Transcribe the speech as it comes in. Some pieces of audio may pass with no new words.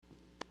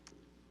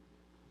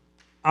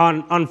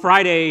On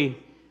Friday,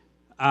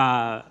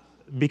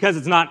 because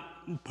it's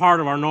not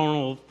part of our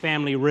normal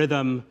family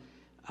rhythm,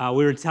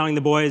 we were telling the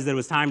boys that it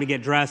was time to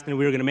get dressed and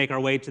we were going to make our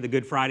way to the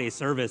Good Friday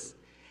service.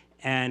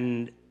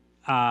 And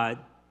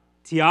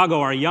Tiago,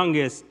 our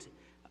youngest,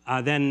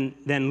 then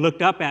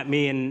looked up at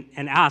me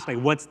and asked, like,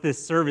 what's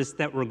this service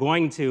that we're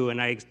going to? And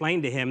I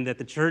explained to him that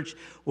the church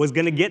was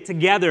going to get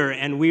together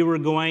and we were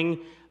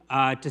going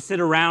to sit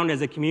around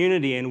as a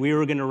community and we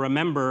were going to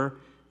remember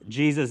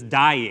Jesus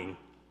dying.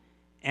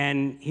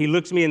 And he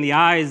looks me in the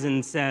eyes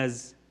and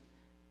says,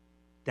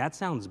 "That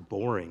sounds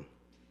boring."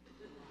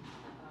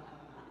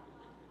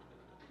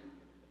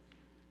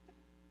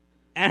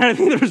 And I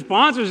think the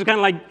response was kind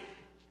of like,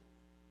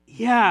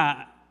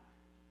 yeah,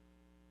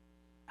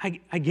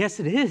 I guess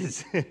it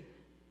is.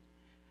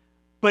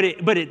 but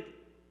it,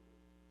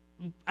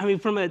 I mean,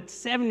 from a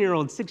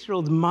 7-year-old,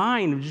 6-year-old's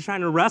mind of just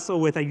trying to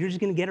wrestle with, like, you're just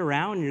going to get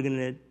around and you're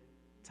going to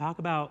talk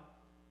about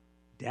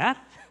death?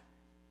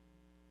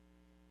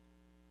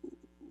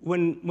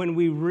 When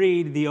we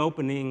read the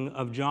opening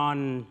of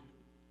John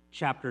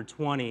chapter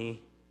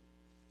 20,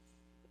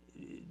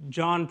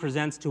 John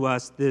presents to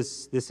us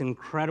this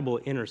incredible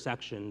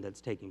intersection that's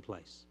taking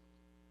place.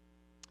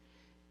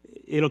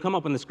 It'll come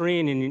up on the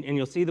screen, and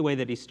you'll see the way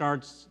that he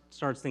starts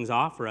things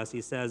off for us.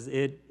 He says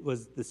it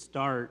was the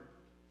start,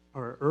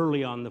 or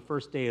early on the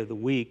first day of the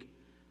week,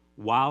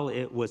 while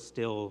it was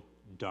still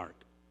dark.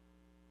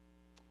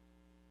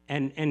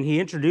 And he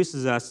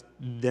introduces us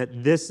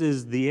that this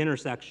is the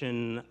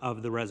intersection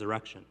of the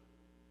resurrection,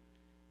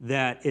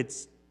 that it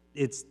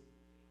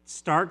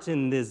starts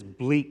in this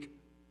bleak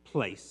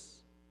place,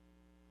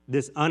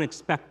 this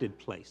unexpected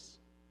place.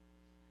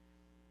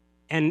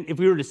 And if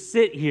we were to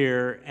sit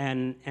here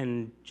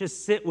and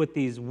just sit with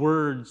these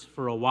words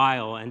for a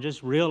while and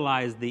just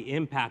realize the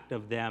impact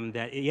of them,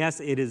 that yes,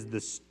 it is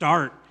the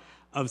start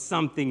of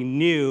something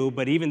new,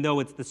 but even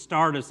though it's the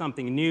start of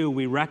something new,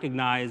 we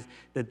recognize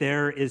that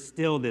there is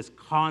still this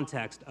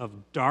context of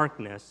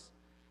darkness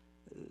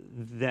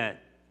that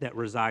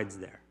resides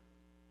there.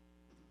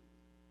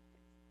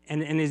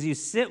 And as you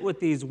sit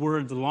with these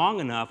words long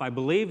enough, I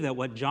believe that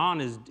what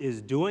John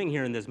is doing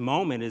here in this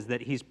moment is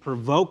that he's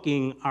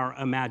provoking our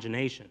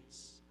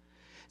imaginations.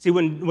 See,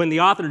 when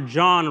the author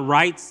John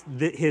writes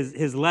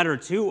his letter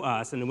to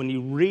us, and when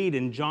you read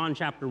in John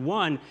chapter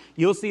 1,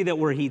 you'll see that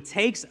where he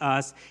takes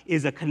us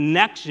is a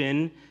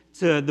connection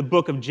to the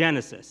book of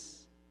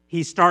Genesis.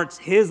 He starts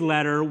his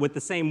letter with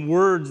the same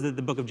words that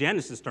the book of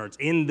Genesis starts,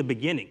 in the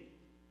beginning.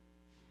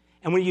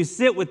 And when you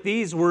sit with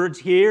these words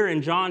here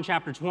in John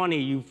chapter 20,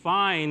 you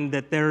find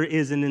that there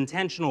is an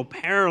intentional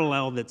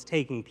parallel that's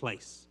taking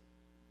place.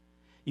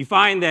 You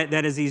find that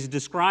as he's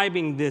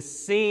describing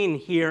this scene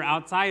here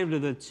outside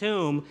of the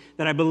tomb,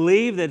 that I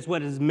believe that's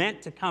what is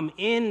meant to come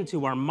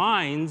into our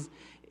minds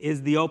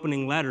is the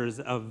opening letters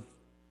of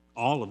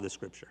all of the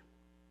Scripture.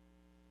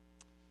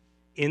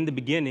 In the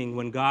beginning,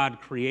 when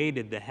God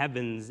created the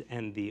heavens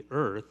and the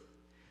earth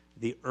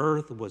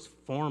was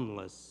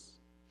formless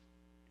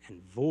and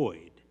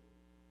void,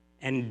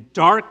 and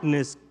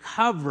darkness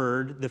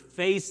covered the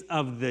face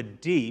of the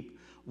deep,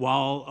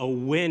 while a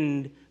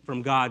wind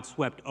from God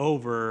swept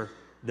over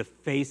the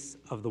face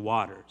of the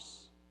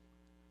waters.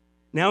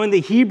 Now, in the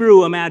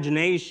Hebrew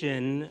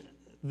imagination,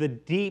 the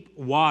deep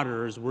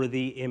waters were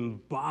the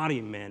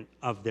embodiment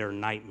of their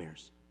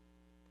nightmares.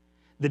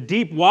 The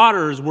deep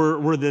waters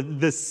were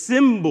the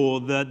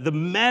symbol, the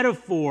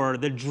metaphor,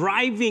 the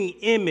driving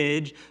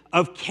image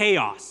of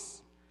chaos.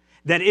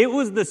 That it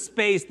was the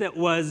space that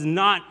was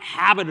not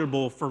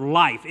habitable for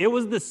life. It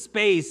was the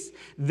space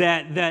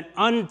that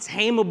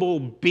untamable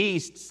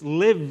beasts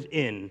lived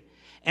in.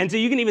 And so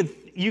you can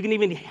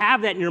even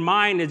have that in your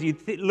mind as you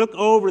look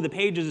over the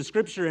pages of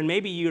Scripture, and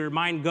maybe your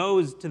mind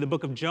goes to the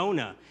book of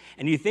Jonah,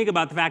 and you think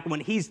about the fact that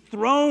when he's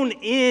thrown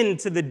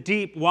into the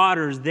deep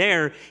waters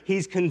there,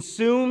 he's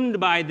consumed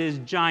by this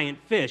giant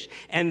fish.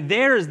 And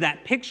there's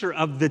that picture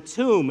of the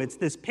tomb. It's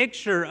this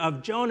picture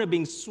of Jonah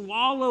being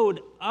swallowed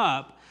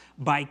up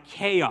by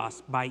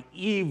chaos, by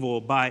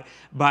evil, by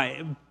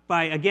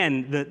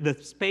again, the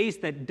space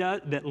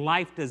that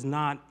life does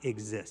not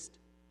exist.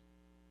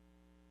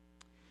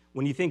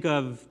 When you think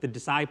of the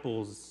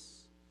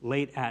disciples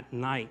late at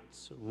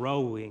night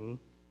rowing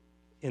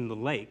in the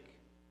lake,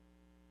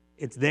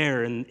 it's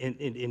there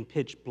in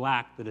pitch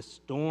black that a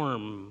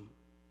storm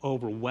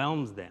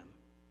overwhelms them.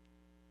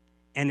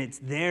 And it's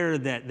there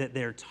that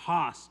they're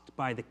tossed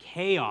by the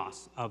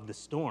chaos of the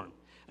storm.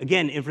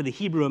 Again, and for the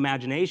Hebrew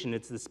imagination,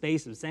 it's the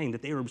space of saying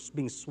that they were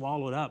being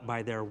swallowed up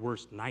by their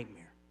worst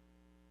nightmare.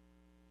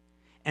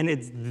 And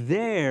it's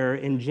there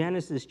in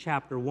Genesis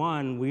chapter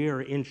 1, we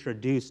are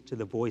introduced to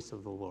the voice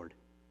of the Lord.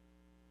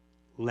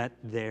 Let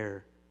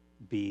there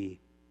be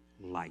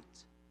light.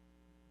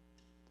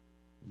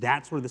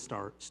 That's where the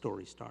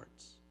story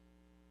starts.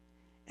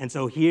 And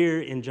so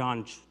here in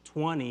John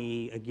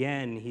 20,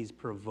 again, he's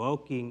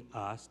provoking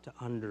us to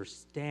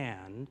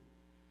understand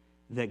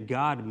that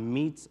God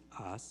meets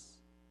us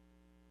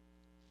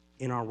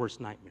in our worst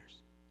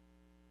nightmares.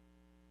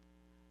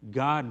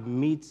 God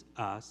meets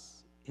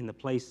us in the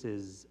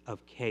places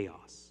of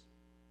chaos.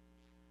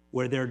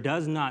 where there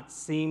does not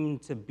seem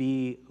to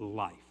be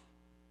life,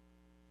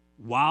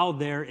 while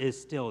there is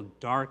still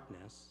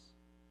darkness,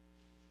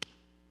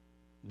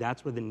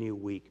 that's where the new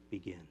week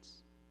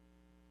begins.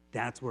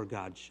 That's where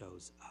God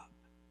shows up.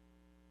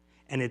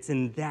 And it's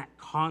in that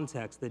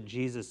context that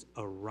Jesus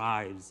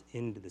arrives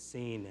into the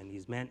scene, and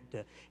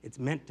it's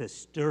meant to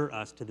stir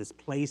us to this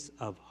place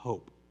of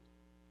hope.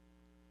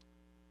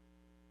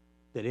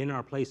 That in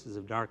our places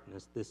of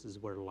darkness, this is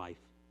where life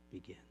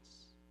begins.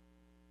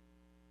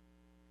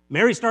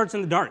 Mary starts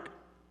in the dark.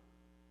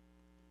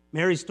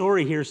 Mary's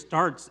story here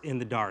starts in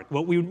the dark.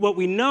 What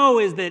we know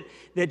is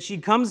that she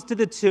comes to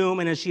the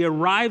tomb, and as she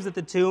arrives at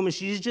the tomb,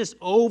 she's just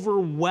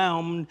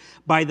overwhelmed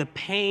by the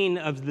pain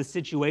of the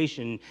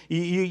situation.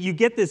 You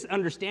get this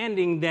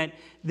understanding that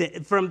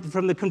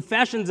from the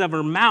confessions of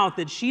her mouth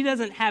that she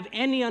doesn't have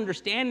any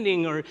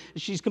understanding, or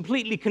she's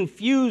completely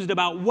confused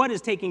about what is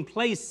taking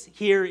place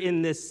here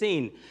in this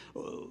scene.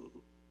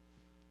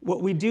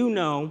 What we do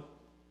know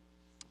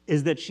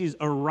is that she's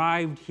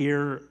arrived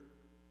here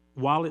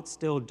while it's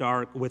still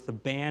dark with a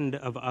band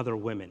of other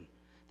women.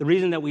 The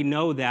reason that we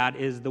know that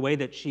is the way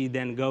that she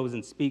then goes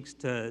and speaks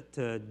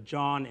to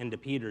John and to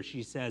Peter.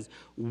 She says,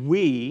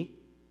 "We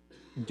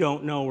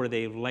don't know where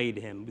they've laid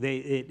him."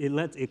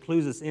 It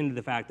clues us into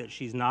the fact that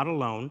she's not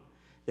alone,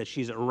 that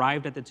she's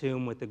arrived at the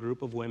tomb with a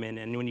group of women.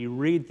 And when you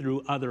read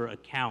through other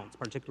accounts,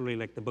 particularly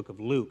like the book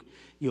of Luke,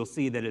 you'll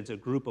see that it's a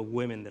group of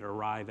women that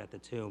arrive at the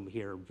tomb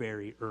here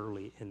very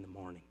early in the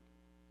morning.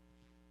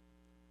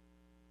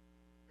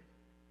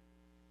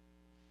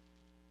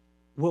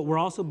 What we're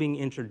also being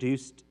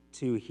introduced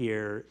to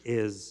here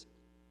is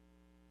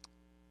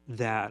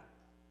that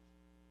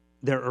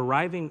they're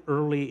arriving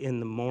early in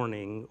the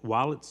morning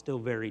while it's still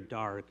very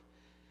dark,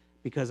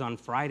 because on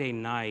Friday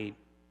night,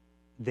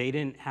 they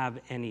didn't have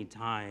any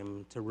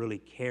time to really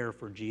care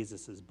for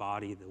Jesus'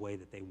 body the way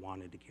that they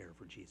wanted to care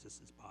for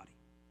Jesus' body.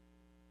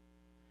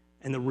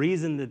 And the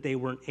reason that they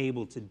weren't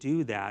able to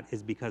do that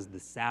is because the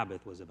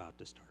Sabbath was about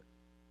to start.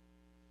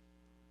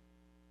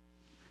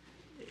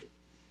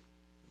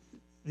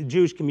 The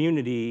Jewish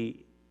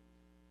community,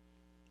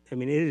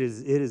 it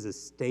is a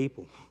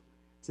staple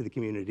to the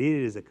community.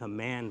 It is a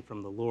command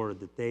from the Lord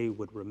that they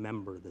would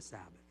remember the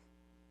Sabbath.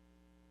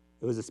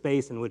 It was a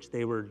space in which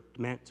they were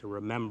meant to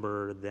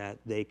remember that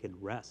they could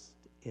rest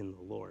in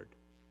the Lord.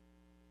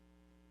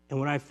 And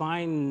what I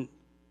find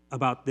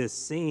about this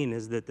scene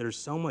is that there's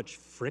so much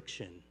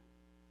friction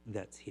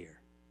that's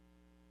here.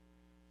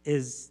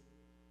 Is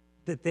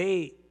that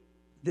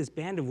this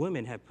band of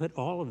women have put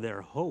all of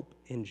their hope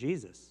in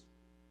Jesus.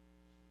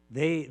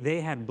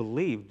 They had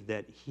believed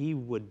that he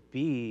would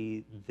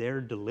be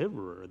their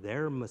deliverer,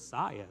 their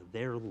Messiah,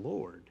 their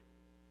Lord.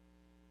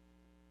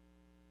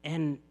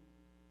 And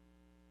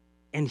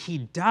he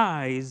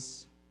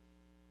dies,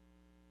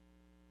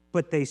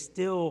 but they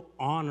still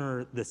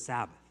honor the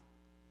Sabbath.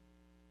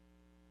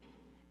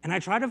 And I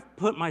try to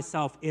put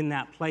myself in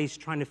that place,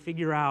 trying to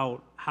figure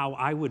out how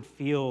I would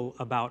feel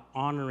about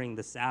honoring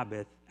the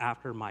Sabbath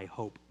after my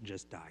hope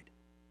just died.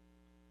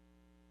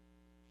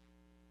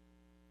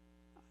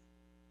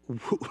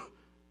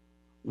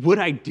 Would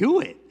I do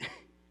it?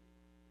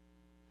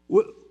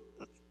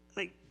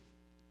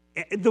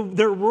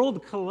 Their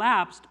world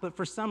collapsed, but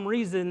for some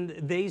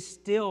reason, they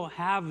still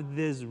have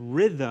this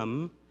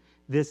rhythm,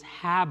 this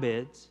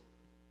habit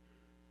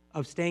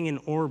of staying in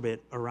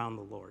orbit around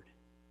the Lord.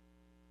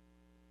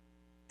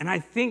 And I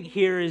think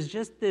here is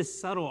just this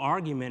subtle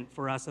argument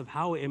for us of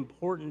how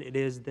important it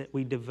is that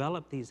we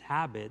develop these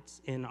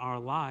habits in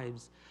our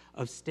lives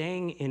of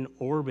staying in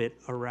orbit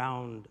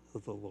around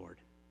the Lord.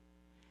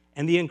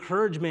 And the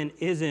encouragement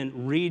isn't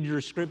read your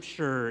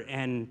scripture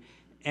and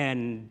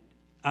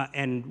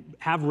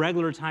have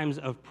regular times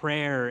of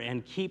prayer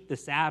and keep the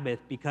Sabbath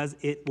because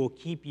it will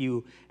keep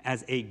you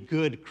as a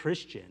good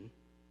Christian.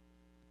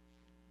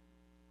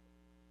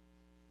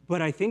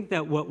 But I think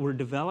that what we're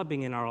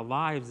developing in our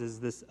lives is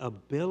this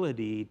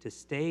ability to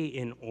stay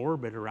in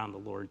orbit around the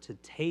Lord, to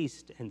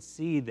taste and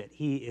see that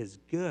he is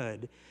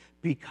good,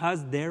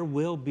 because there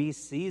will be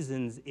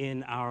seasons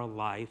in our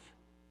life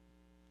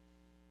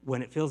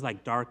when it feels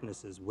like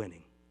darkness is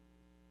winning.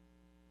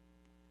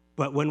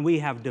 But when we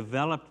have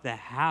developed the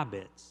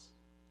habits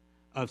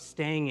of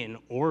staying in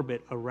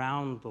orbit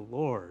around the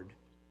Lord,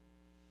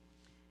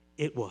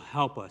 it will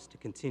help us to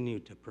continue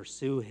to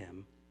pursue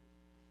him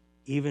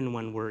even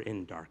when we're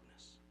in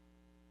darkness.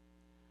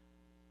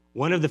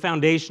 One of the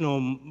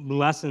foundational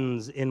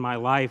lessons in my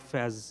life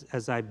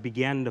as I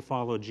began to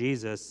follow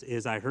Jesus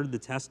is I heard the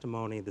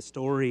testimony, the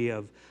story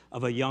of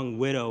a young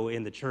widow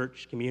in the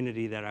church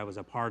community that I was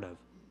a part of.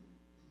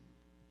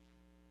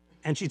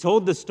 And she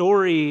told the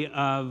story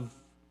of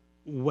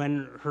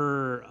when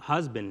her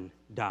husband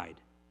died.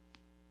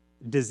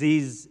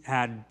 Disease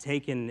had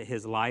taken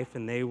his life,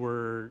 and they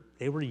were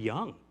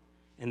young,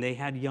 and they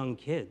had young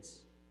kids.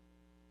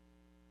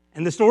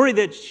 And the story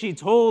that she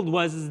told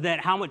was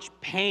that how much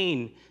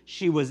pain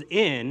she was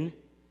in,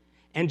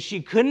 and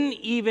she couldn't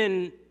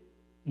even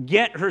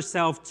get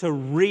herself to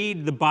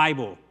read the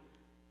Bible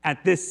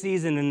at this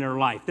season in their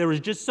life. There was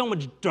just so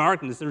much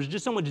darkness. There was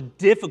just so much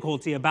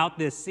difficulty about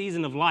this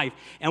season of life.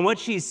 And what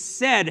she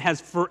said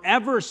has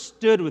forever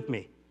stood with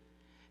me.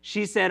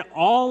 She said,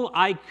 all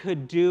I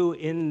could do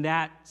in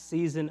that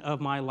season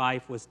of my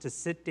life was to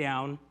sit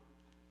down,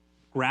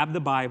 grab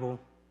the Bible,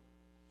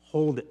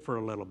 hold it for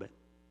a little bit.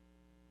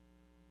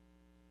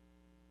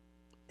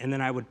 And then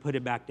I would put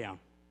it back down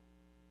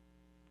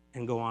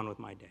and go on with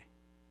my day.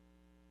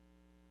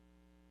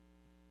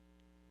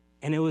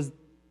 And it was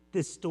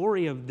this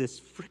story of this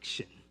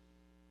friction.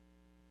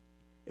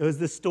 It was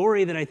the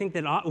story that I think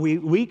that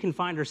we can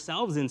find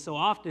ourselves in so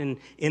often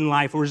in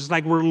life. We're just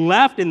like we're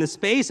left in the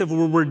space of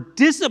where we're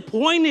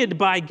disappointed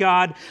by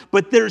God,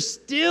 but there's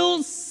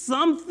still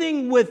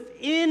something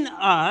within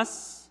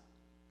us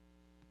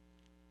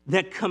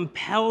that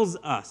compels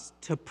us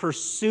to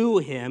pursue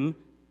him,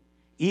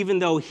 even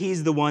though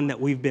he's the one that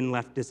we've been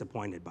left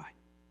disappointed by.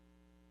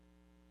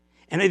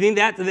 And I think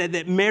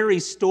that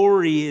Mary's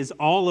story is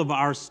all of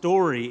our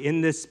story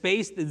in this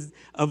space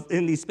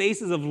in these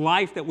spaces of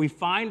life that we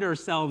find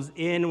ourselves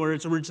in, where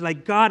we're just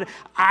like, God,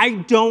 I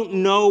don't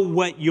know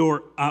what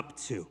you're up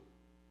to.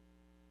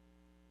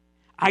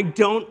 I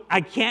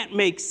can't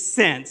make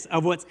sense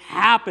of what's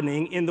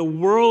happening in the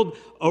world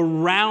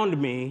around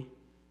me,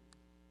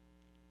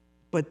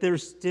 but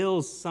there's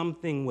still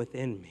something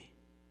within me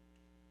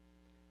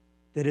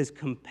that is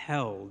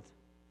compelled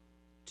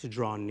to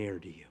draw near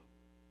to you.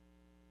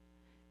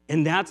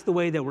 And that's the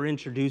way that we're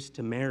introduced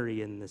to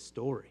Mary in this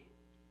story.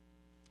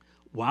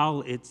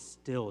 While it's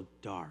still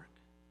dark,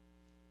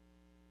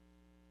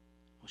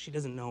 well, she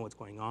doesn't know what's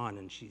going on,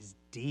 and she's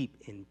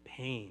deep in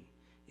pain,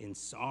 in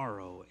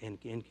sorrow, and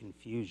in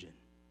confusion.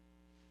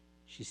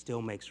 She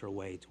still makes her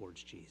way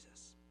towards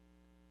Jesus.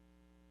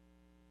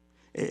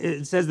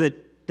 It says that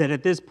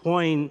at this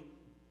point,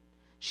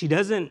 she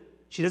doesn't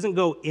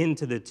go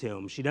into the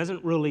tomb. She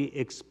doesn't really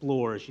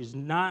explore. She's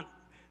not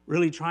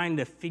really trying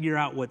to figure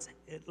out what's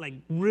like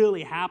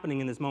really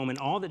happening in this moment.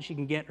 All that she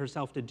can get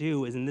herself to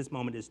do is in this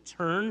moment is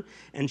turn,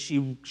 and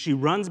she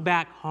runs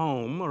back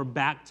home, or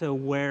back to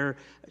where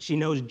she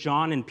knows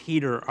John and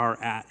Peter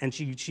are at. And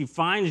she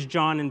finds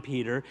John and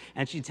Peter,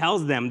 and she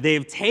tells them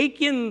they've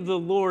taken the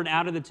Lord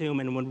out of the tomb,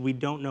 and we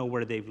don't know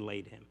where they've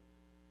laid him.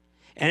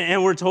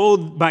 And we're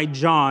told by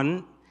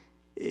John,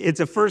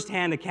 it's a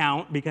firsthand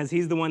account because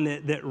he's the one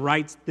that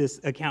writes this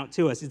account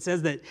to us. It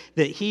says that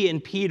he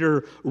and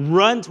Peter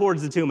run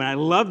towards the tomb. And I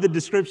love the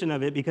description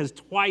of it because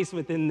twice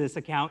within this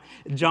account,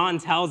 John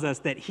tells us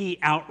that he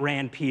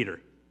outran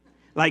Peter.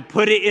 Like,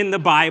 put it in the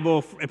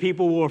Bible,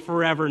 people will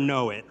forever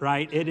know it,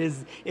 right? It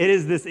is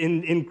this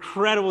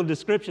incredible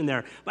description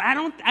there. But I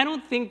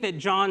don't think that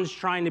John's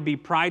trying to be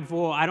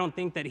prideful. I don't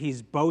think that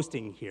he's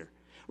boasting here.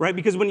 Right?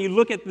 Because when you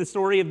look at the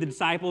story of the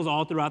disciples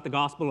all throughout the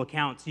gospel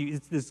accounts,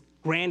 it's this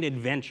grand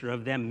adventure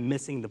of them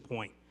missing the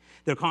point.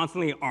 They're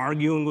constantly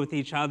arguing with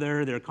each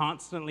other. They're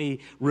constantly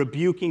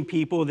rebuking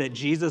people that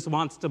Jesus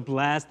wants to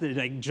bless.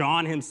 Like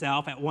John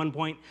himself at one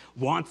point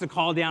wants to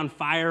call down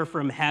fire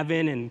from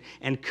heaven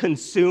and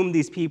consume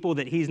these people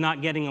that he's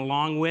not getting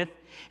along with.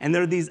 And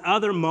there are these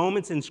other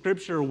moments in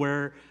Scripture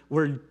where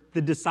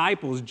the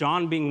disciples,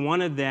 John being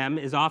one of them,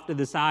 is off to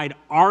the side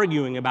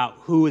arguing about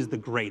who is the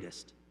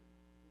greatest.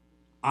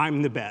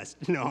 I'm the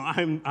best. No,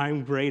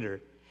 I'm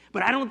greater.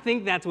 But I don't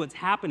think that's what's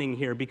happening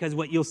here, because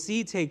what you'll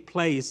see take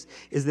place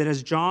is that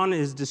as John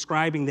is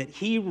describing that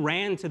he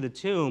ran to the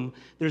tomb,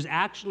 there's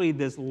actually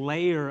this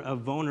layer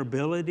of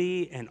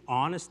vulnerability and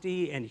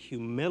honesty and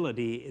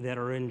humility that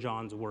are in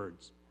John's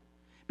words.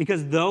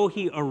 Because though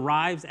he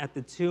arrives at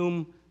the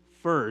tomb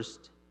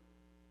first,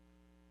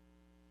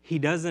 he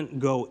doesn't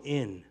go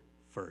in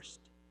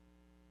first.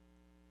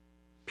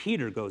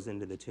 Peter goes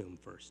into the tomb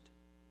first.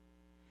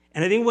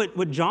 And I think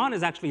what John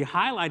is actually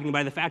highlighting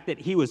by the fact that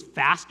he was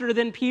faster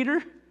than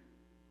Peter,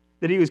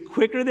 that he was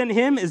quicker than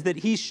him, is that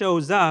he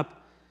shows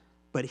up,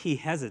 but he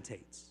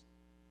hesitates.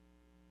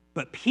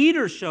 But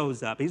Peter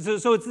shows up.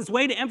 So it's this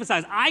way to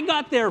emphasize, I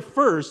got there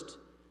first,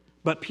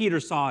 but Peter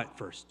saw it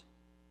first.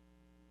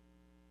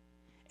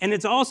 And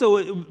it's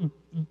also,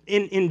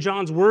 in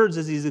John's words,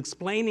 as he's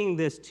explaining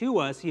this to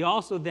us, he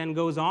also then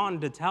goes on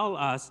to tell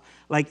us,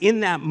 like in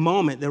that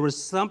moment, there was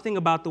something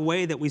about the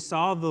way that we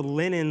saw the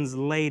linens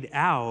laid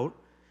out,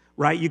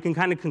 right? You can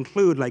kind of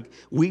conclude, like,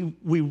 we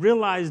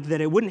realized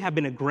that it wouldn't have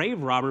been a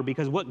grave robber,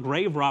 because what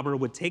grave robber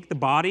would take the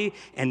body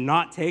and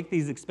not take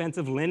these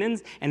expensive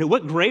linens? And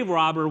what grave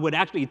robber would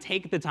actually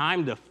take the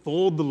time to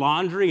fold the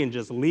laundry and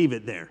just leave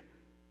it there?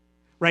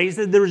 Right? He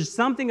said there was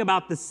something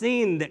about the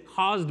scene that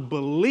caused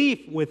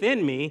belief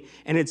within me,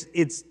 and I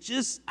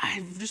just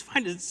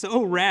find it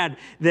so rad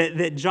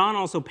that John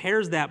also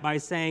pairs that by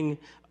saying,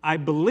 I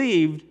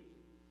believed,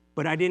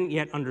 but I didn't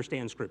yet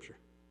understand Scripture.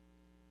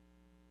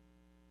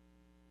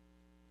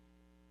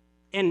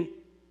 And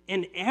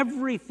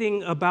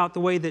everything about the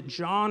way that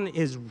John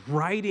is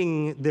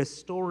writing this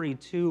story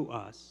to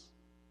us,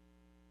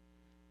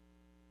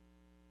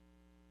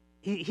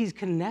 he's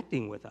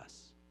connecting with us.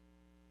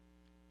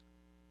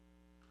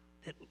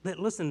 That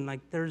listen,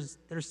 like there's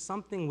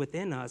something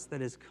within us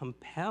that is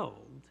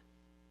compelled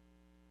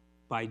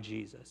by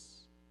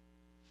Jesus,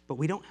 but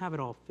we don't have it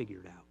all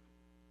figured out.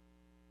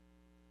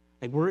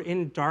 Like, we're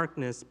in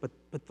darkness, but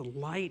the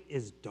light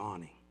is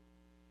dawning.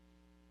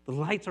 The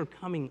lights are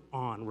coming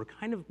on.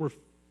 We're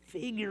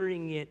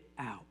figuring it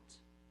out.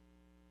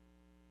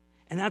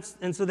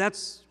 And so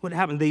that's what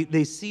happened.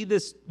 They see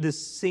this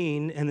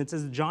scene, and it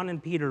says John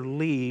and Peter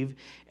leave,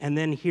 and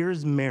then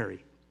here's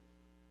Mary.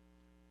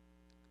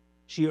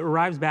 She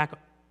arrives back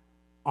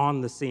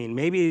on the scene.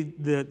 Maybe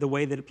the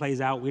way that it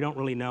plays out, we don't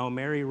really know.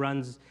 Mary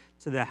runs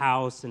to the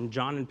house, and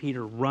John and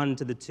Peter run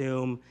to the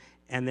tomb,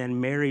 and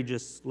then Mary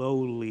just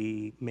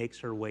slowly makes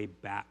her way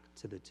back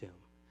to the tomb.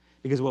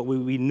 Because what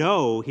we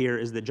know here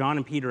is that John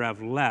and Peter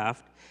have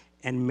left,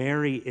 and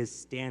Mary is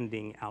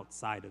standing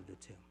outside of the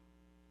tomb.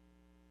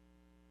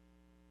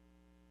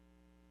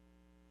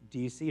 Do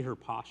you see her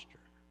posture?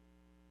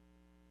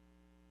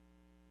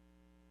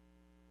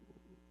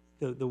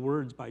 The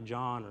words by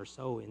John are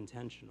so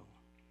intentional.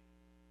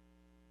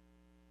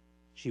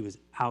 She was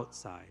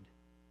outside,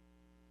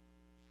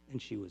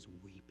 and she was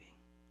weeping.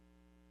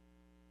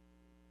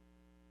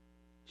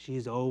 She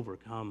is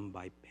overcome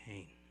by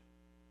pain.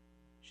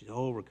 She's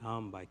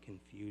overcome by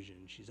confusion.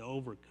 She's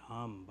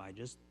overcome by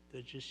just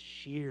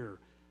sheer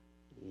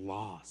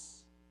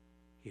loss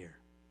here.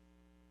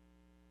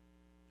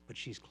 But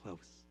she's close.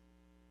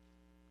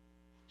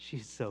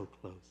 She's so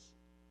close.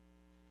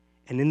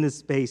 And in this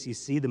space, you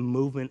see the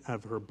movement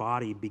of her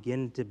body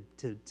begin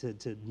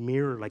to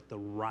mirror like the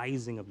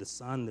rising of the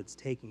sun that's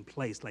taking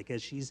place. Like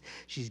as she's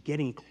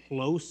getting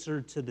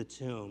closer to the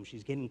tomb,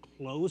 she's getting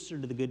closer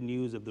to the good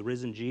news of the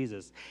risen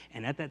Jesus.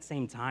 And at that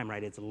same time,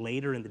 right, it's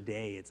later in the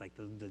day. It's like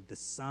the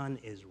sun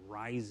is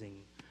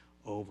rising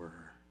over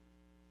her.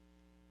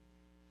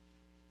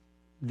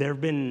 There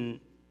have been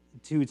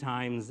 2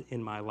 times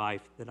in my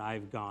life that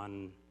I've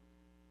gone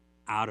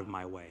out of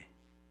my way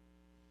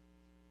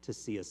to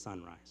see a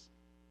sunrise.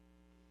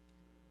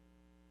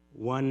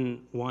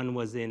 One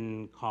was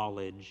in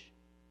college.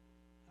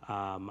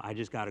 I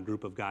just got a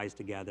group of guys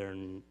together,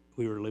 and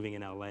we were living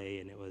in LA,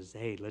 and it was,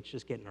 hey, let's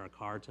just get in our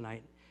car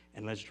tonight,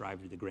 and let's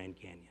drive to the Grand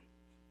Canyon.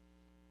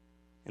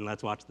 And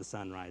let's watch the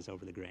sunrise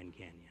over the Grand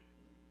Canyon.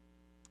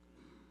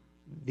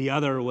 The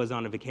other was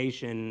on a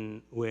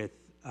vacation with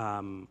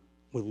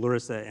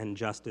Larissa and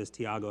Justice.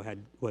 Tiago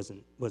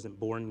wasn't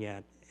born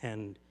yet,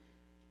 and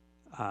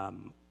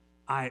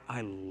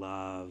I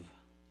love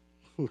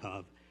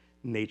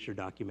nature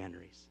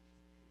documentaries.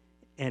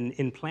 And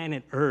in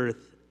Planet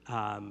Earth,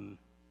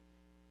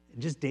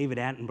 just David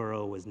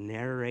Attenborough was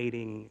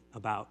narrating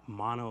about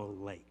Mono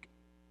Lake.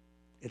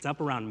 It's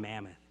up around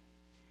Mammoth.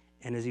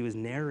 And as he was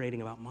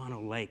narrating about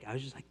Mono Lake, I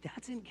was just like,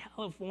 that's in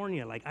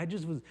California. Like,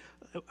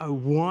 I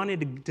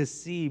wanted to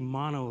see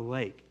Mono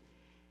Lake.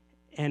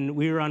 And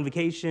we were on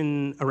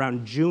vacation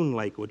around June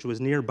Lake, which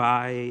was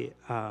nearby.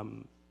 We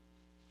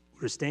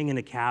were staying in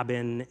a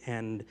cabin,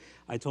 and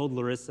I told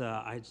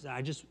Larissa,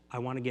 I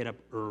want to get up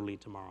early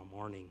tomorrow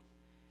morning,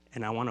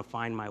 and I want to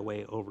find my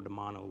way over to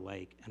Mono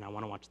Lake, and I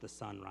want to watch the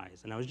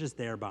sunrise. And I was just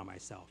there by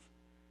myself.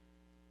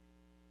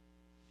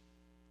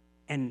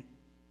 And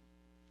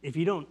if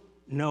you don't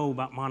know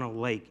about Mono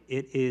Lake,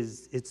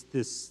 it's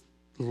this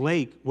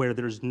lake where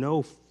there's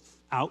no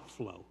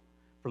outflow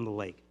from the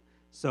lake.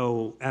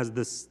 So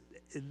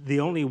the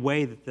only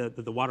way that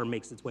the water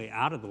makes its way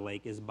out of the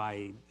lake is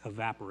by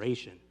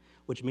evaporation,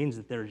 which means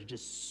that there's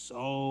just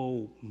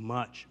so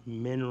much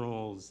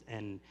minerals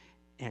and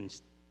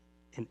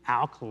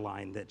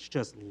alkaline that's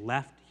just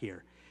left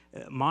here.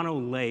 Mono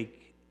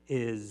Lake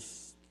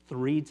is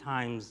 3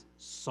 times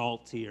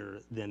saltier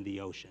than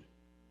the ocean.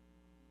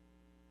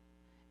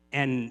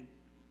 And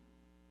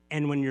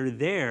when you're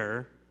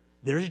there,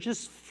 there's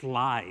just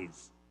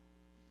flies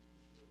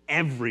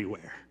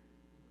everywhere.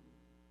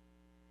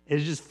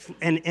 It's just,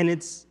 and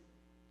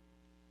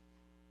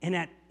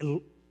at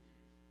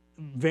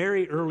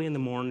very early in the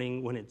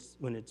morning, when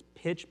it's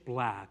pitch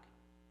black,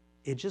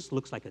 it just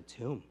looks like a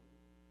tomb.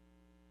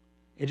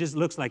 It just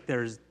looks like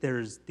there's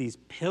these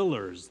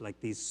pillars, like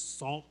these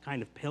salt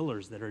kind of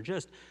pillars that are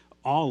just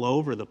all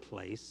over the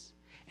place.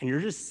 And you're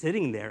just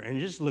sitting there, and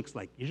it just looks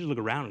like, you just look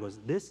around and goes,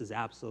 this is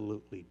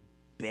absolutely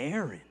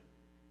barren.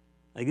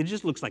 Like, it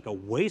just looks like a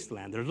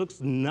wasteland. There looks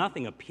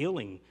nothing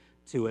appealing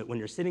to it when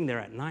you're sitting there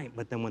at night.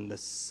 But then when the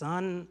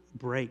sun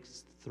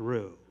breaks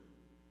through,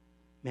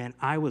 man,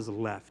 I was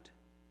left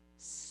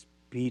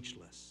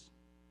speechless.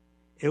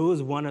 It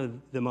was one of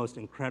the most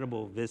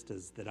incredible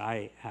vistas that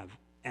I have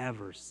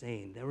ever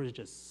seen. There was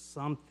just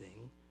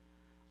something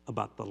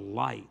about the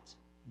light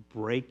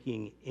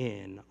breaking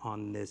in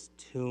on this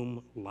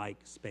tomb-like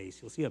space.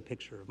 You'll see a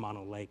picture of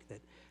Mono Lake that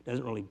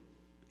doesn't really,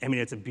 I mean,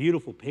 it's a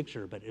beautiful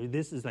picture, but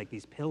this is like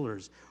these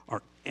pillars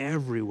are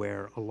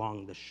everywhere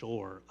along the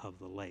shore of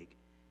the lake.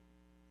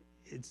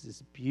 It's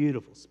this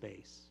beautiful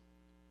space.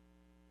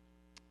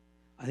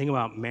 I think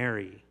about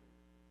Mary,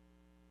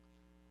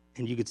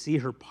 and you could see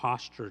her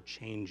posture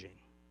changing.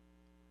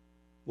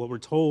 What we're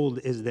told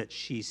is that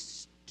she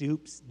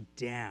stoops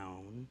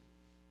down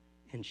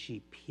and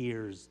she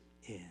peers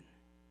in.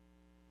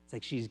 It's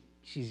like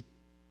she's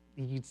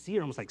you'd see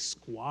her almost like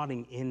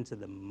squatting into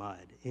the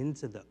mud,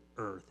 into the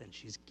earth, and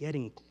she's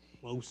getting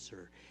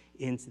closer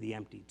into the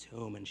empty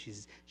tomb, and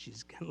she's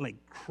kind of like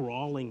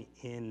crawling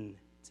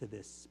into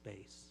this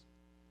space.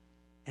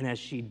 And as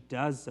she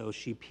does so,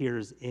 she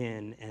peers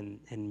in,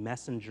 and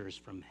messengers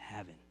from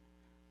heaven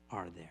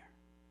are there.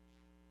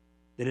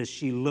 That as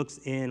she looks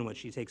in, what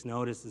she takes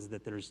notice is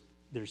that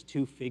there's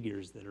two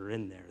figures that are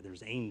in there.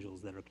 There's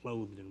angels that are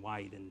clothed in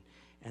white,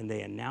 and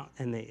they announce,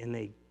 and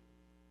they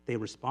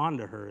respond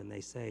to her, and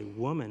they say,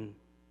 "Woman,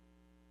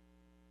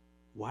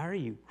 why are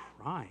you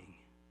crying?"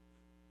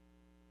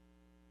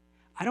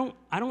 I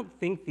don't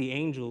think the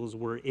angels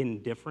were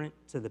indifferent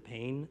to the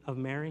pain of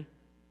Mary.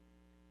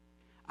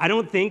 I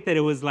don't think that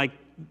it was like,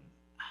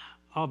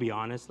 I'll be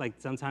honest, like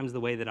sometimes the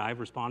way that I've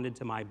responded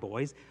to my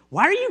boys,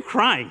 "Why are you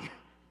crying?"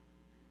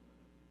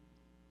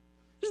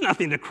 There's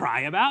nothing to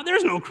cry about.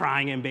 There's no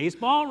crying in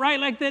baseball, right?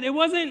 Like that. It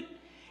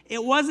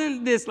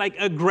wasn't this like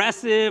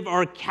aggressive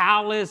or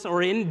callous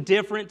or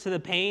indifferent to the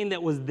pain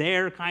that was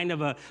there kind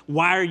of a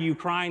 "why are you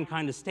crying"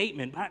 kind of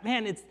statement. But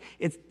man,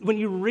 it's when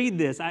you read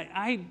this,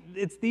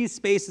 it's these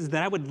spaces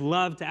that I would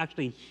love to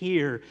actually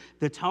hear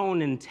the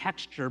tone and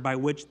texture by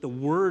which the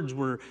words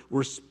were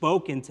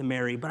spoken to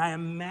Mary. But I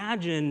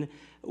imagine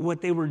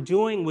what they were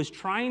doing was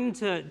trying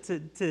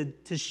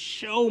to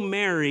show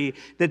Mary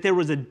that there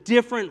was a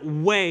different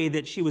way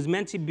that she was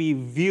meant to be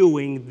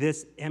viewing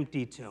this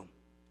empty tomb.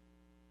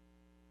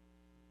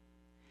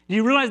 Do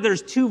you realize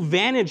there's two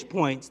vantage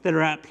points that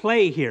are at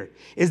play here?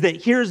 Is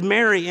that here's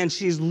Mary, and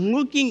she's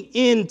looking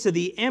into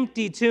the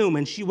empty tomb,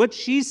 and what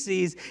she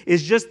sees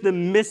is just the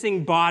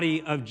missing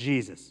body of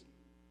Jesus.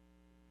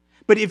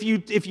 But if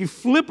you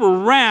flip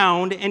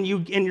around and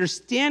you're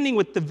standing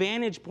with the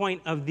vantage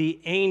point of the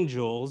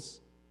angels,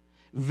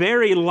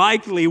 very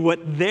likely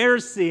what they're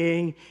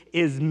seeing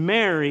is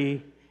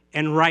Mary,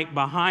 and right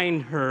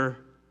behind her,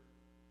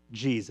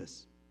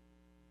 Jesus.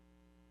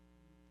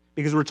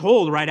 Because we're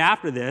told right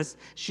after this,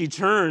 she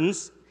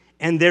turns,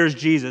 and there's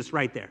Jesus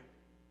right there.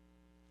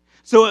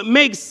 So it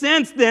makes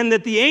sense then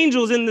that the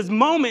angels in this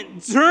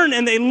moment turn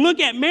and they look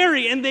at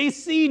Mary and they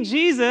see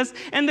Jesus,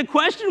 and the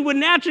question would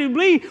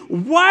naturally be,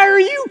 "Why are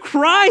you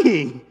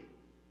crying?"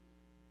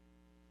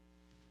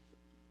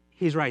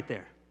 He's right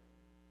there.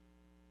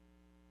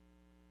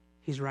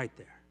 He's right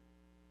there.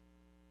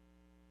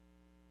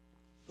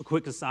 A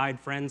quick aside,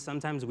 friends,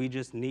 sometimes we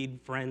just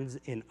need friends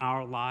in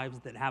our lives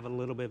that have a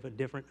little bit of a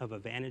different of a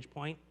vantage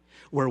point,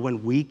 where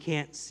when we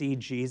can't see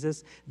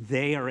Jesus,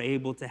 they are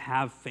able to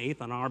have faith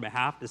on our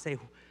behalf to say,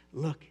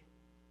 "Look,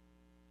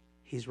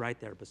 he's right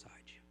there beside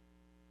you.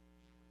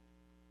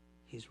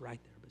 He's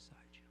right there beside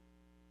you."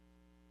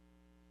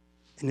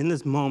 And in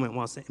this moment,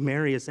 while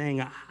Mary is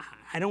saying,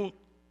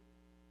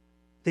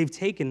 they've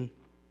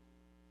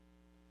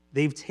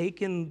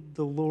taken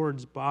the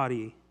Lord's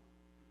body,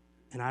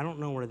 and I don't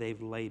know where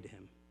they've laid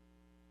him.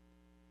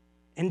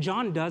 And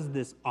John does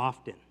this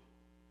often,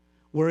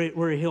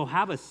 where he'll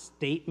have a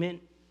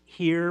statement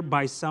here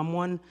by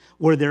someone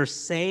where they're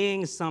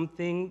saying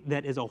something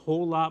that is a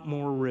whole lot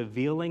more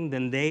revealing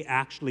than they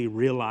actually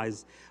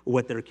realize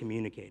what they're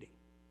communicating.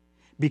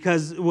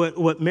 Because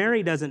what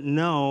Mary doesn't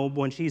know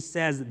when she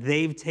says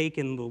they've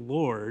taken the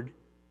Lord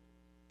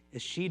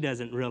is she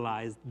doesn't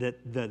realize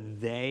that the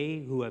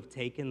they who have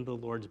taken the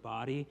Lord's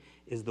body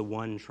is the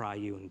one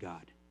triune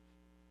God.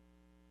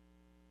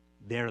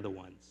 They're the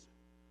ones.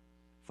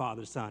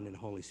 Father, Son, and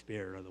Holy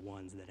Spirit are the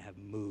ones that have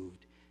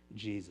moved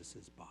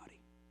Jesus' body.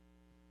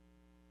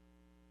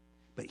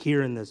 But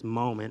here in this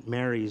moment,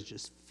 Mary is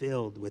just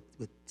filled with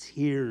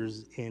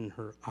tears in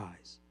her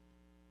eyes.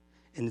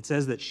 And it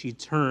says that she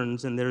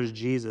turns, and there's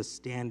Jesus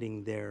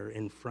standing there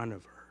in front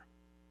of her.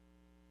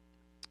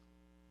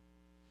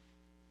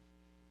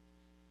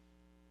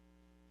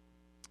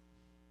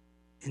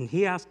 And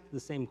he asked the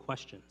same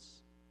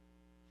questions.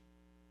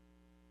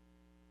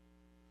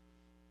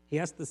 He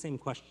asked the same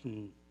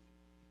question,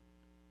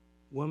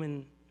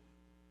 "Woman,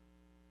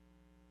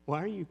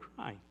 why are you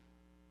crying?"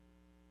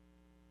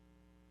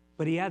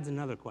 But he adds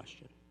another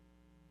question.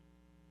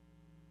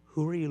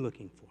 "Who are you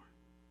looking for?"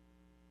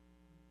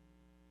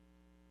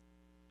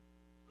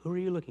 Who are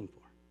you looking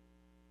for?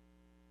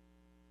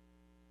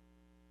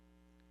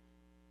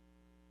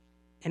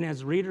 And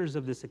as readers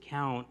of this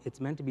account, it's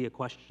meant to be a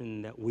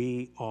question that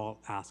we all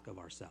ask of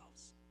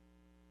ourselves.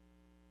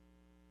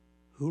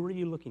 Who are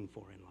you looking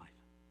for in life?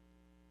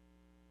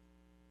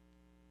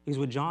 Because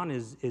what John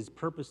is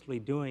purposely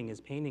doing is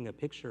painting a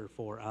picture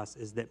for us,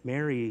 is that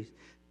Mary's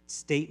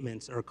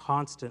statements are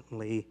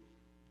constantly,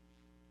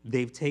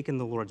 they've taken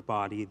the Lord's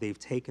body, they've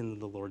taken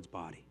the Lord's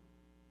body.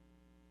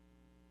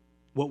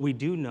 What we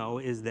do know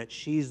is that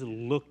she's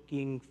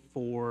looking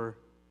for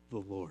the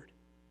Lord.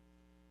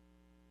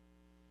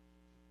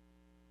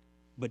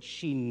 But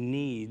she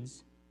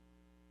needs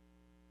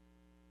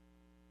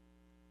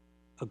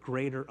a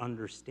greater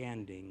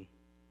understanding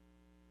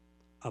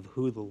of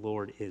who the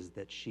Lord is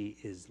that she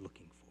is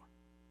looking for.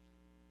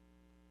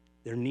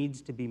 There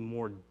needs to be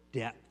more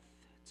depth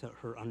to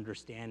her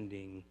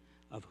understanding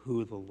of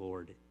who the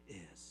Lord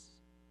is.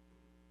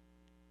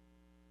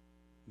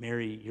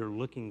 Mary, you're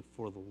looking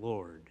for the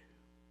Lord,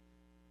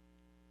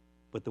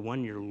 but the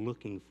one you're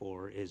looking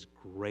for is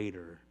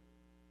greater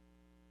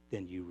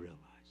than you realize.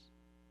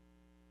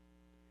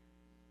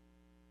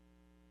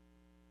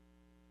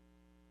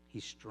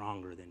 He's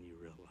stronger than you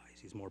realize.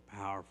 He's more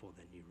powerful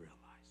than you realize.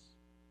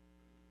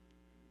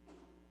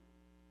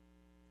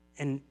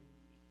 And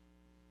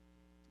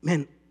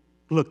man,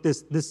 look,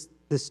 this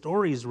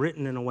story is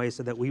written in a way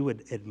so that we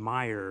would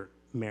admire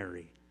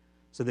Mary,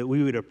 so that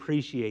we would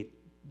appreciate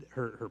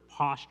her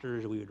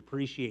postures, we would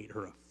appreciate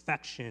her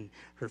affection,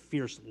 her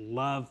fierce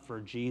love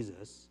for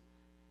Jesus.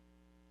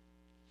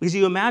 Because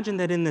you imagine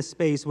that in this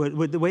space,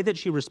 the way that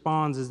she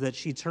responds is that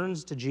she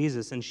turns to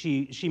Jesus and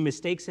she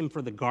mistakes him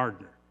for the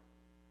gardener.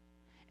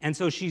 And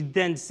so she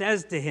then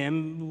says to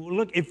him,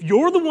 look, if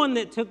you're the one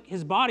that took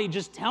his body,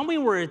 just tell me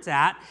where it's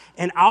at,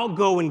 and I'll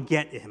go and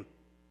get him.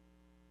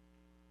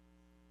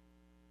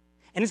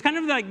 And it's kind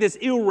of like this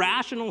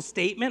irrational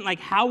statement, like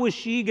how was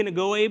she going to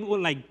go able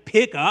to like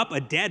pick up a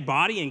dead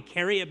body and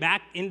carry it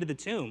back into the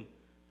tomb?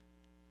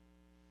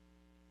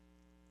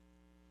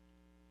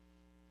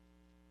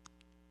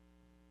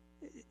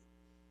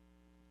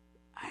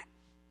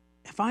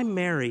 If I'm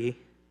Mary,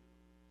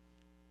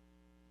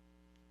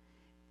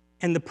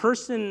 and the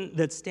person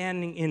that's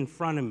standing in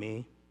front of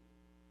me,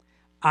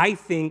 I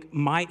think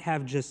might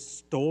have just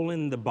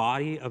stolen the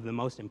body of the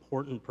most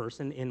important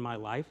person in my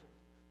life,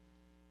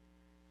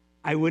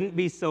 I wouldn't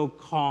be so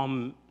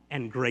calm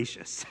and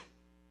gracious.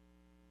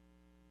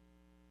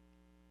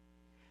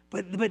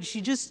 But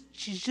she's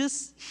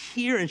just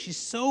here, and she's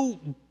so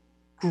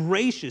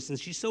gracious, and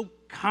she's so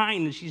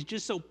kind, and she's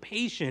just so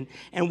patient.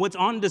 And what's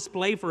on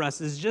display for us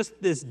is just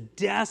this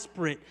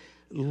desperate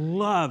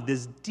love,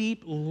 this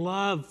deep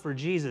love for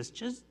Jesus.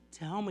 Just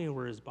tell me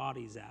where his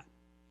body's at.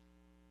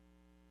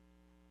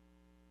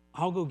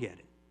 I'll go get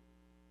it.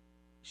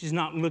 She's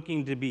not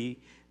looking to be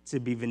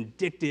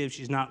vindictive.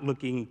 She's not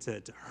looking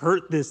to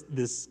hurt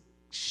this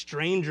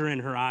stranger in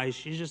her eyes.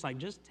 She's just like,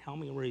 just tell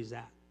me where he's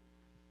at.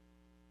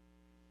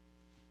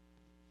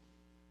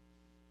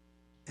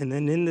 And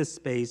then in this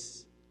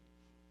space,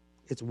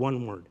 it's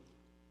one word.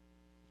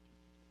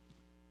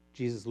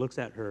 Jesus looks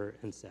at her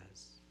and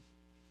says,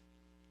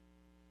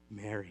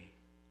 Mary.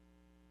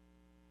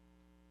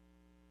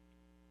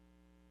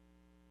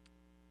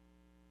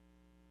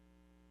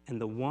 And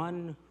the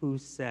one who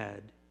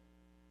said,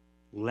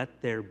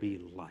 let there be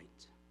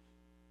light,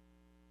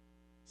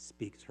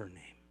 speaks her name.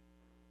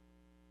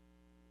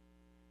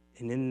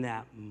 And in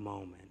that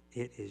moment,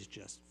 it is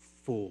just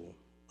full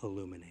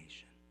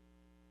illumination.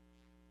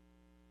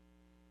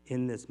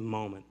 In this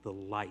moment, the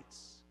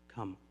lights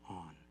come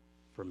on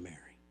for Mary.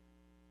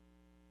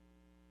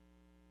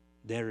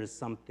 There is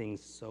something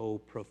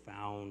so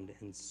profound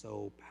and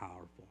so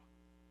powerful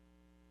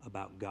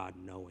about God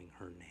knowing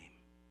her name.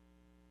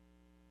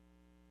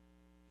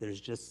 There's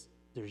just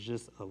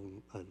a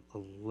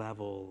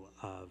level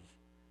of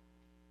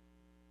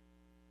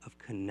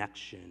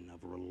connection, of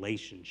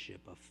relationship,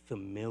 of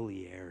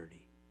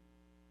familiarity.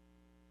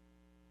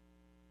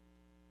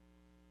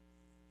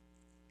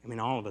 I mean,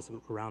 all of us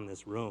around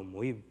this room,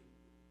 we've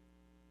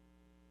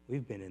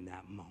been in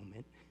that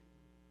moment.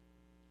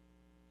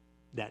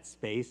 That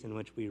space in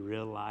which we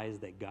realize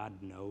that God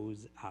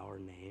knows our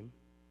name,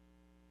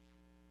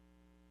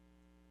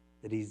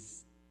 that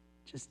he's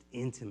just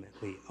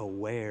intimately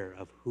aware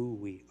of who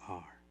we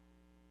are.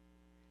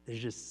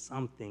 There's just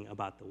something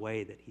about the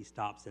way that he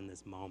stops in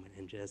this moment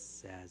and just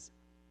says,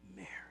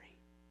 Mary.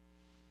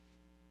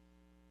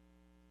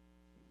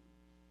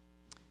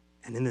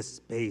 And in this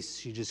space,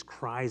 she just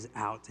cries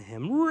out to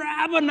him,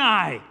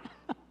 Rabboni!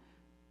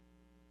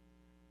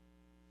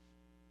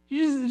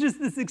 Just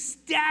this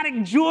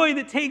ecstatic joy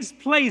that takes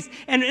place.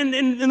 And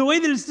the way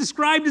that it's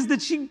described is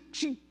that she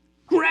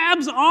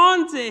grabs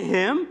onto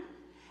him.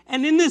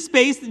 And in this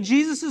space,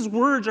 Jesus'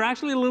 words are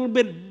actually a little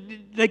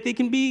bit, like they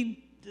can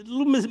be a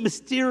little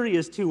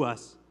mysterious to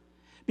us.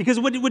 Because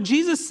what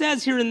Jesus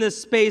says here in this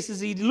space is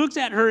he looks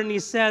at her and he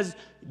says,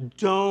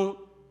 don't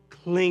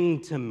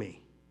cling to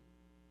me.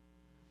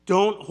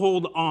 Don't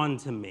hold on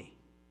to me.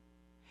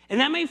 And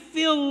that may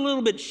feel a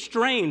little bit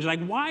strange.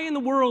 Like, why in the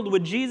world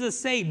would Jesus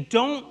say,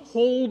 don't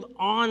hold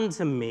on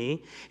to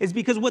me? It's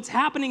because what's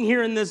happening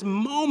here in this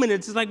moment,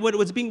 it's like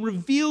what's being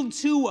revealed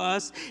to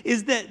us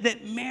is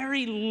that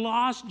Mary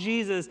lost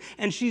Jesus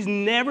and she's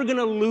never going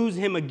to lose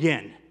him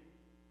again.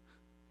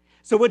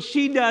 So what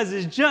she does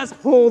is just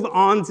hold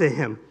on to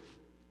him.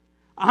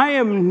 I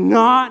am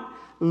not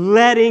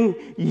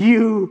letting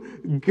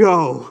you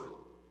go.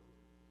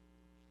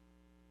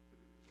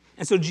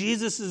 And so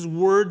Jesus'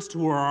 words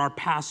to her are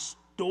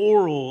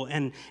pastoral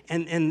and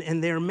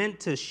they're meant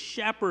to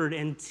shepherd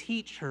and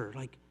teach her,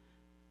 like,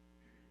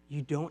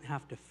 you don't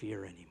have to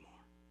fear anymore.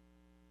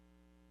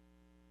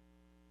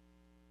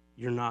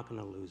 You're not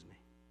going to lose me.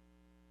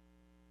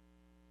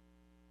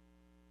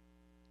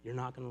 You're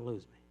not going to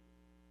lose me.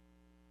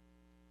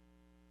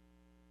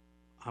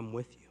 I'm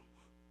with you.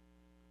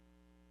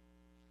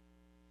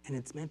 And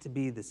it's meant to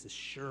be this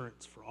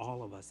assurance for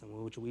all of us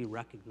in which we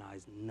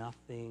recognize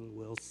nothing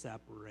will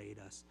separate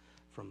us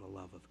from the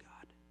love of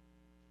God.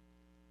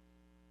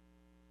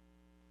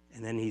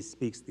 And then he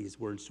speaks these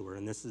words to her,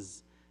 and this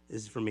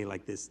is for me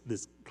like this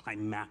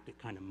climactic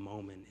kind of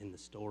moment in the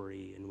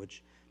story in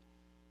which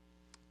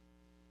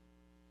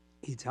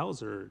he tells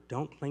her,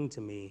 don't cling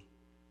to me,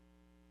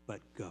 but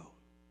go.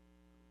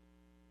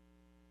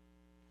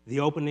 The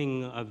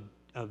opening of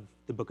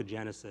the book of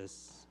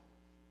Genesis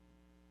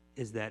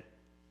is that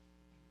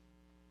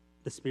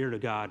the Spirit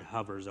of God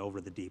hovers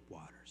over the deep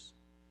waters.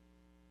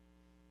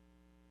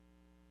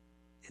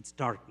 It's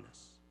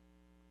darkness.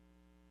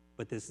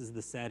 But this is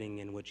the setting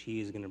in which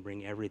he is going to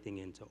bring everything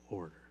into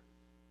order.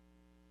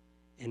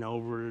 And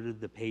over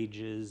the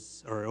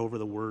pages, or over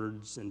the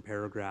words and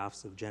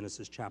paragraphs of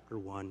Genesis chapter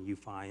 1, you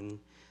find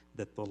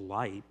that the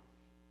light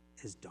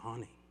is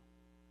dawning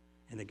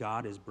and that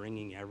God is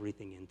bringing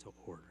everything into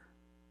order.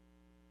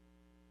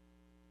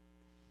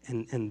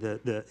 And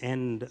the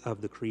end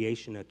of the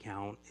creation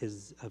account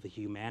is of a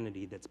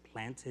humanity that's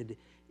planted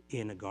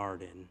in a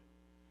garden,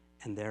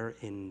 and they're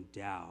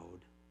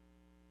endowed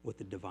with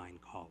a divine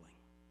calling.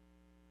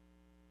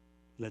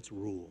 Let's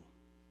rule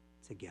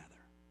together.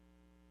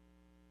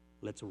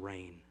 Let's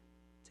reign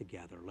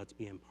together. Let's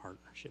be in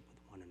partnership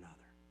with one another.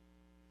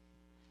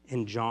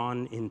 And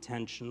John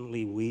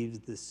intentionally weaves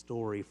this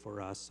story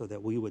for us so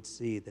that we would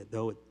see that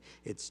though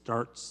it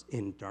starts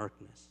in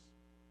darkness,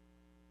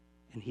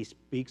 and he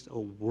speaks a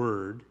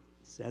word,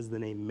 says the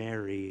name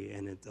Mary,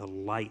 and a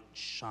light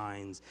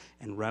shines,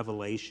 and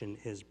revelation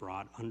is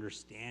brought,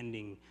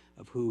 understanding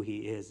of who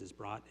he is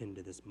brought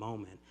into this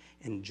moment.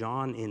 And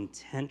John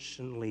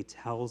intentionally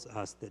tells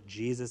us that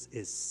Jesus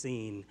is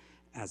seen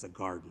as a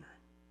gardener.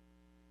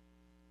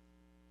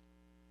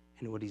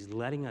 And what he's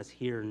letting us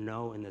here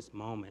know in this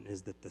moment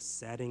is that the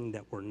setting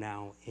that we're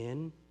now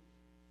in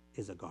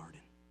is a garden.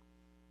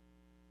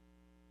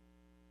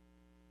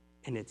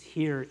 And it's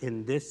here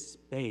in this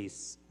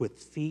space with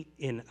feet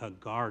in a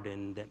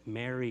garden that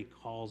Mary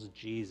calls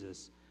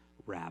Jesus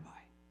Rabbi.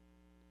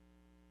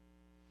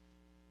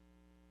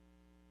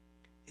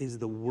 Is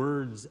the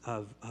words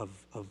of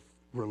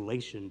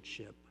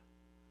relationship,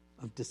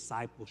 of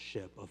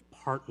discipleship, of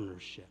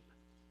partnership.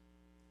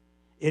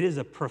 It is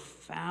a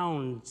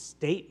profound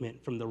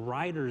statement from the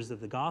writers of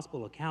the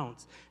gospel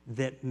accounts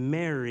that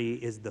Mary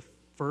is the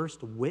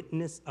first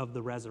witness of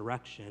the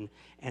resurrection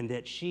and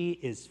that she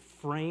is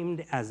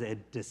framed as a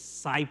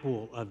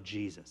disciple of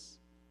Jesus.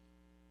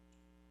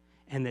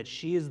 And that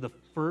she is the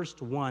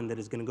first one that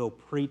is going to go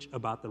preach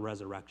about the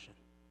resurrection.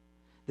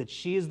 That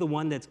she is the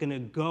one that's going to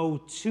go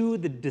to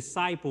the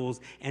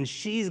disciples and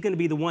she's going to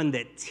be the one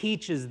that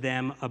teaches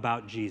them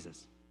about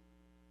Jesus.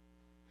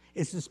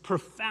 It's this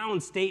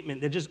profound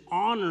statement that just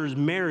honors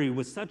Mary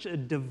with such a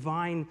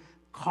divine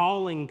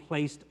calling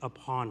placed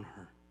upon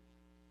her.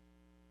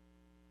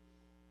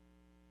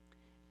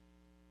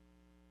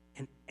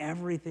 And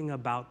everything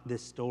about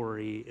this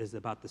story is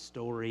about the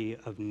story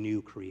of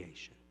new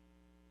creation.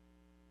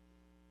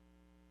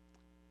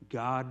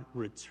 God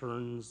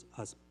returns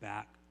us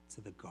back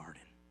to the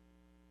garden.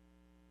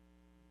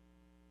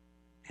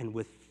 And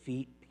with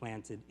feet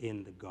planted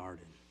in the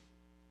garden,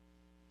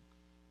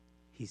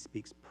 he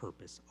speaks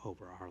purpose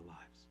over our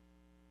lives.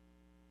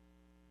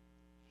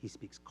 He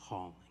speaks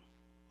calling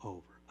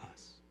over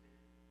us.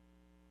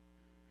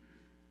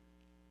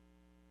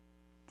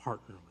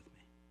 Partner with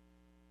me.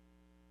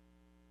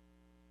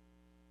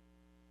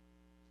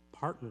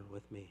 Partner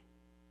with me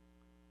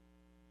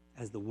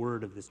as the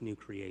word of this new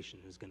creation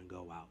is going to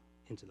go out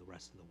into the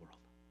rest of the world.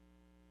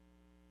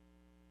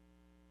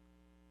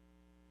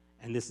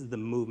 And this is the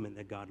movement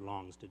that God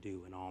longs to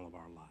do in all of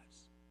our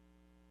lives.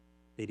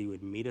 That he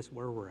would meet us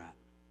where we're at.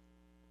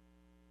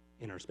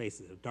 In our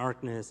spaces of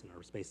darkness, in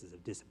our spaces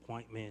of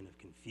disappointment, of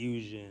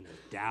confusion,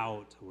 of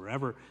doubt,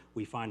 wherever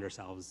we find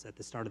ourselves at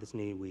the start of this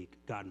new week,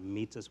 God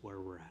meets us where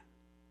we're at.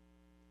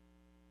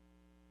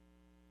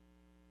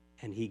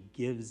 And he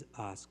gives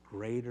us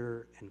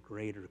greater and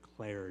greater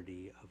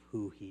clarity of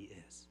who he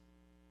is.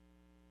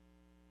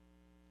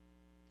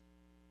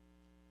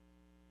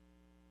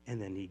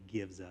 And then he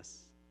gives us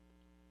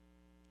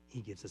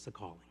a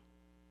calling.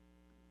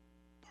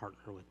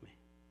 Partner with me.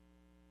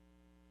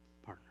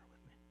 Partner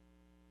with me.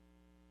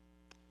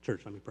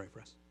 Church, let me pray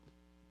for us.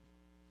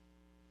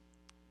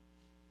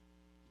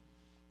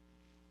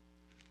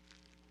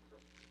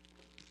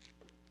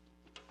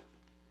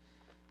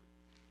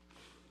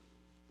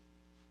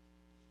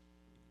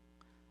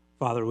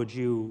 Father, would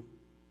you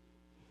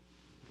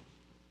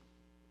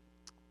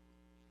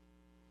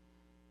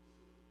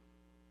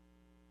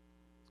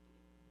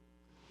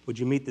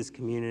meet this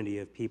community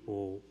of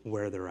people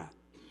where they're at?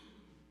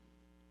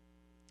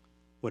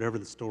 Whatever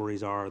the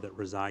stories are that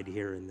reside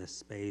here in this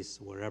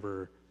space,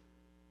 whatever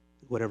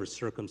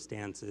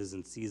circumstances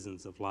and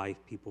seasons of life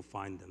people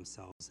find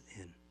themselves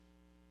in.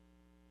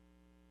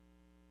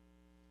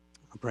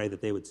 I pray that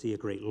they would see a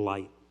great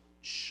light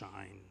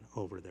shine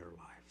over their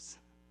lives.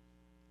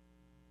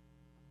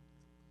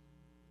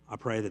 I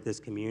pray that this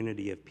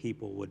community of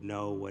people would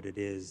know what it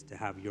is to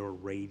have your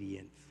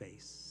radiant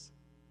face,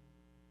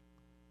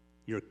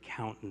 your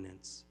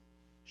countenance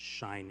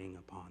shining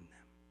upon them.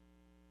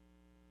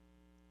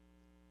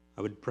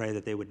 I would pray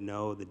that they would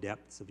know the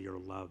depths of your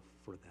love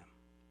for them.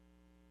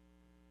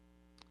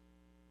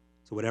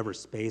 So whatever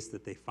space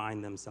that they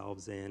find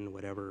themselves in,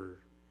 whatever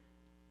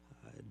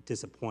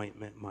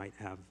disappointment might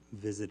have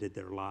visited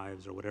their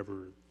lives, or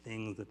whatever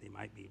things that they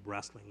might be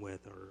wrestling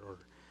with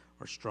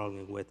or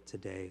struggling with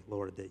today,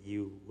 Lord, that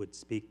you would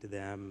speak to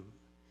them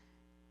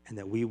and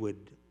that we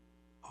would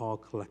all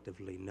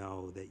collectively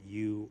know that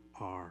you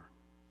are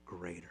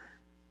greater.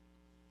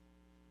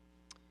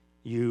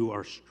 You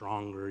are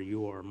stronger.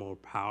 You are more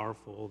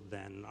powerful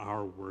than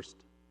our worst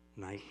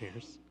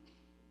nightmares.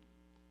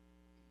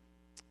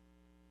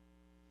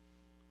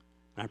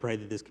 And I pray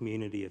that this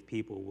community of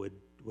people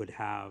would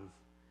have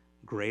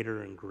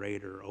greater and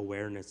greater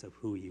awareness of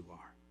who you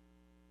are.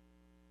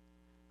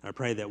 I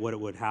pray that what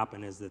would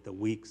happen is that the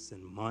weeks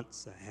and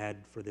months ahead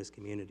for this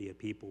community of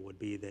people would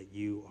be that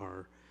you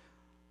are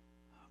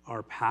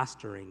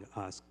pastoring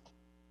us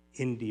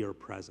into your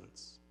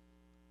presence.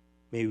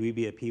 May we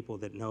be a people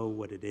that know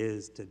what it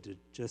is to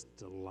just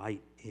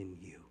delight in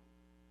you.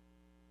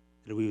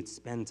 That we would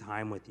spend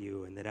time with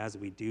you, and that as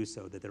we do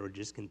so, that there would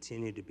just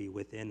continue to be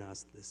within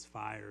us this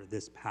fire,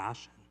 this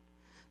passion,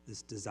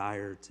 this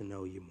desire to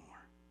know you more.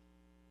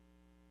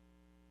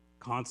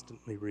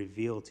 Constantly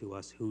reveal to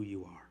us who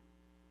you are.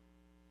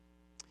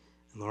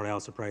 And Lord, I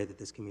also pray that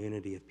this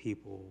community of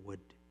people would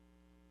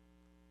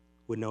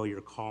know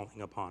your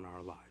calling upon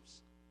our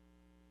lives.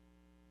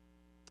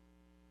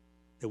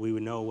 That we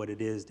would know what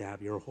it is to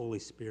have your Holy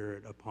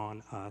Spirit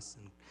upon us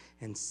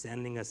and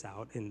sending us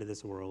out into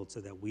this world so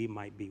that we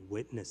might be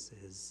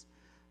witnesses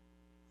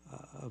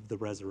of the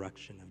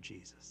resurrection of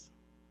Jesus.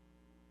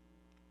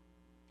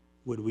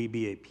 Would we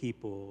be a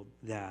people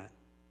that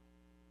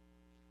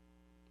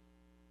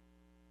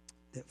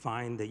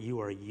find that you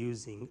are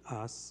using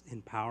us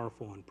in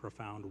powerful and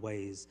profound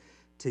ways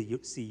to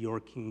see your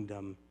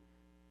kingdom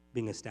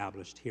being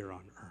established here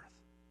on earth?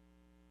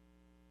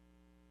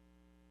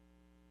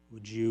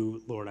 Would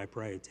you, Lord, I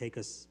pray, take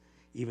us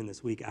even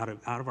this week out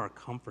of our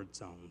comfort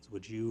zones?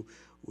 Would you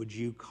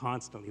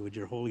constantly, would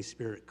your Holy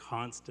Spirit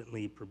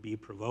constantly be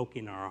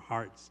provoking our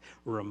hearts,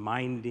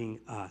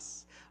 reminding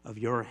us of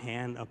your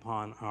hand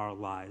upon our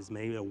lives?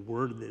 May a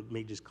word that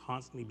may just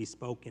constantly be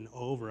spoken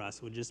over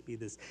us would just be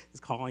this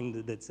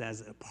calling that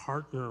says,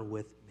 partner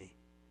with me.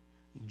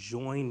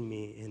 Join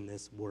me in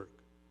this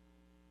work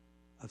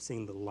of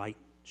seeing the light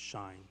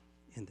shine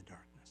in the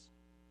darkness.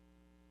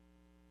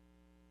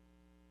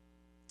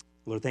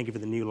 Lord, thank you for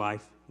the new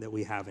life that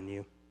we have in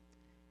you.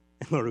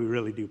 And Lord, we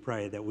really do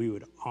pray that we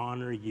would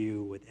honor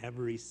you with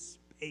every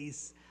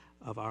space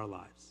of our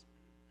lives.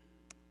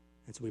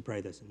 And so we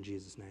pray this in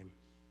Jesus' name.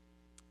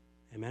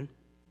 Amen?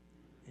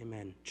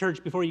 Amen.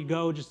 Church, before you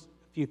go, just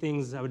a few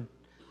things I would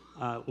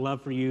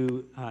love for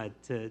you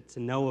to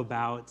know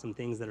about, some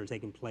things that are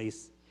taking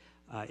place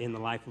in the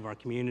life of our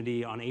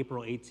community. On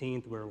April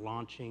 18th, we're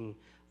launching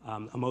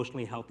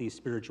Emotionally Healthy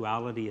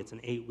Spirituality. It's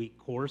an 8-week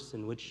course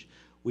in which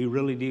we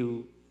really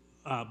do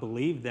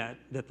believe that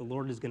the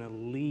Lord is going to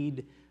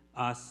lead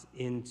us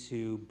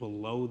into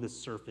below the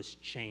surface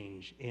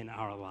change in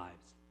our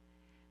lives.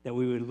 That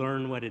we would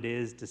learn what it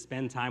is to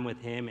spend time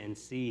with him and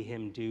see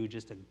him do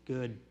just a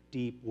good,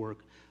 deep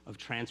work of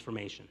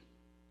transformation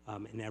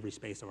in every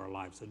space of our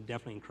lives. So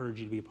definitely encourage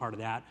you to be a part of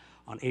that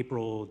on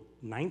April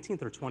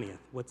 19th or 20th.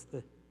 What's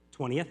the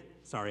 20th?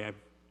 Sorry, I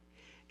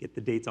get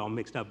the dates all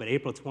mixed up, but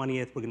April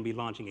 20th, we're going to be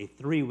launching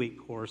a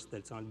 3-week course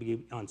that's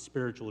on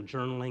spiritual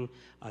journaling.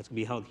 It's going to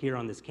be held here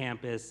on this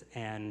campus,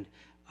 and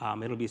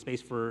it'll be a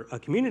space for a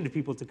community of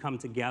people to come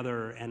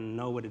together and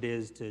know what it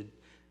is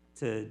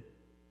to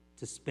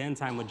spend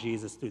time with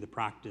Jesus through the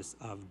practice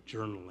of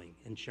journaling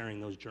and sharing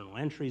those journal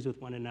entries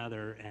with one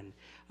another and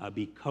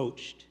be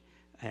coached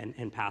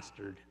and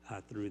pastored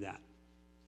through that.